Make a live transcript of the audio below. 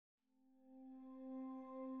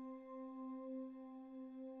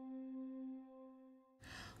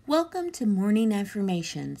Welcome to Morning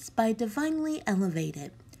Affirmations by Divinely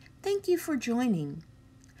Elevated. Thank you for joining.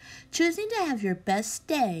 Choosing to have your best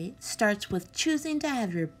day starts with choosing to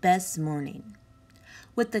have your best morning.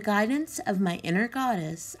 With the guidance of my inner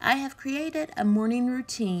goddess, I have created a morning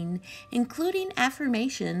routine, including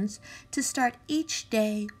affirmations, to start each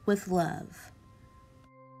day with love.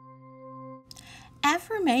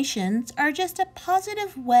 Affirmations are just a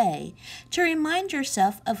positive way to remind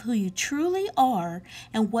yourself of who you truly are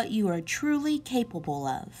and what you are truly capable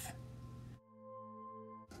of.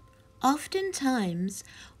 Oftentimes,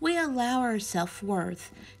 we allow our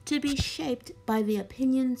self-worth to be shaped by the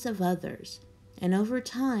opinions of others, and over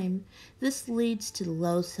time, this leads to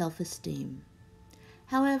low self-esteem.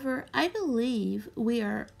 However, I believe we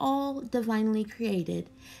are all divinely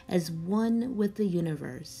created as one with the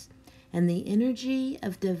universe, and the energy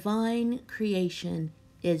of divine creation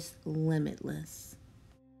is limitless.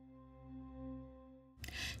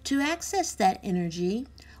 To access that energy,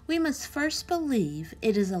 we must first believe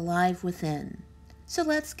it is alive within. So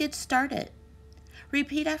let's get started.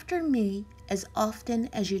 Repeat after me as often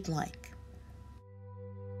as you'd like.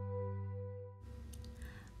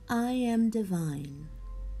 I am divine.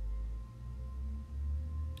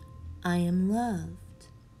 I am loved.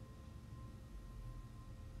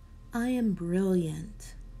 I am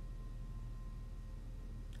brilliant.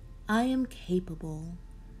 I am capable.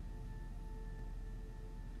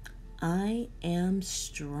 I am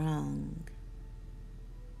strong.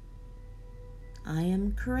 I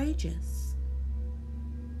am courageous.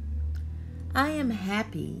 I am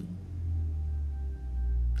happy.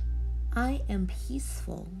 I am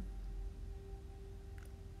peaceful.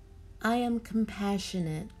 I am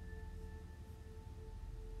compassionate.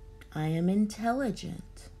 I am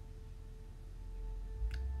intelligent.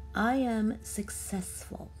 I am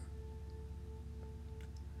successful.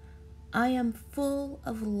 I am full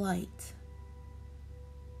of light.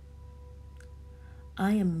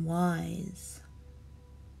 I am wise.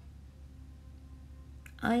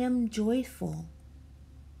 I am joyful.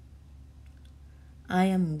 I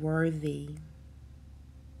am worthy.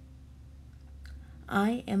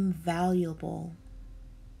 I am valuable.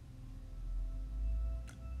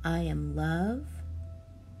 I am love.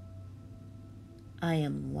 I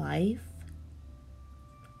am life.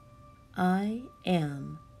 I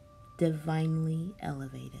am divinely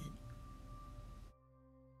elevated.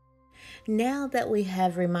 Now that we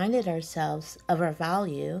have reminded ourselves of our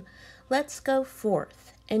value, let's go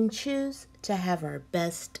forth and choose to have our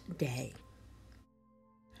best day.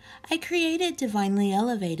 I created Divinely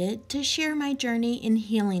Elevated to share my journey in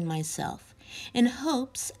healing myself, in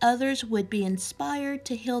hopes others would be inspired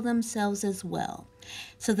to heal themselves as well,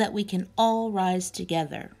 so that we can all rise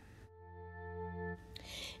together.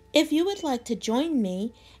 If you would like to join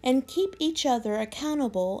me and keep each other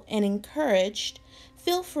accountable and encouraged,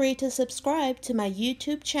 feel free to subscribe to my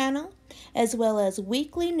YouTube channel as well as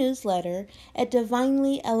weekly newsletter at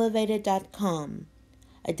divinelyelevated.com.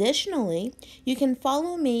 Additionally, you can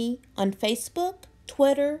follow me on Facebook,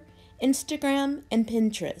 Twitter, Instagram, and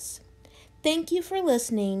Pinterest. Thank you for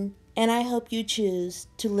listening, and I hope you choose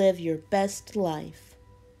to live your best life.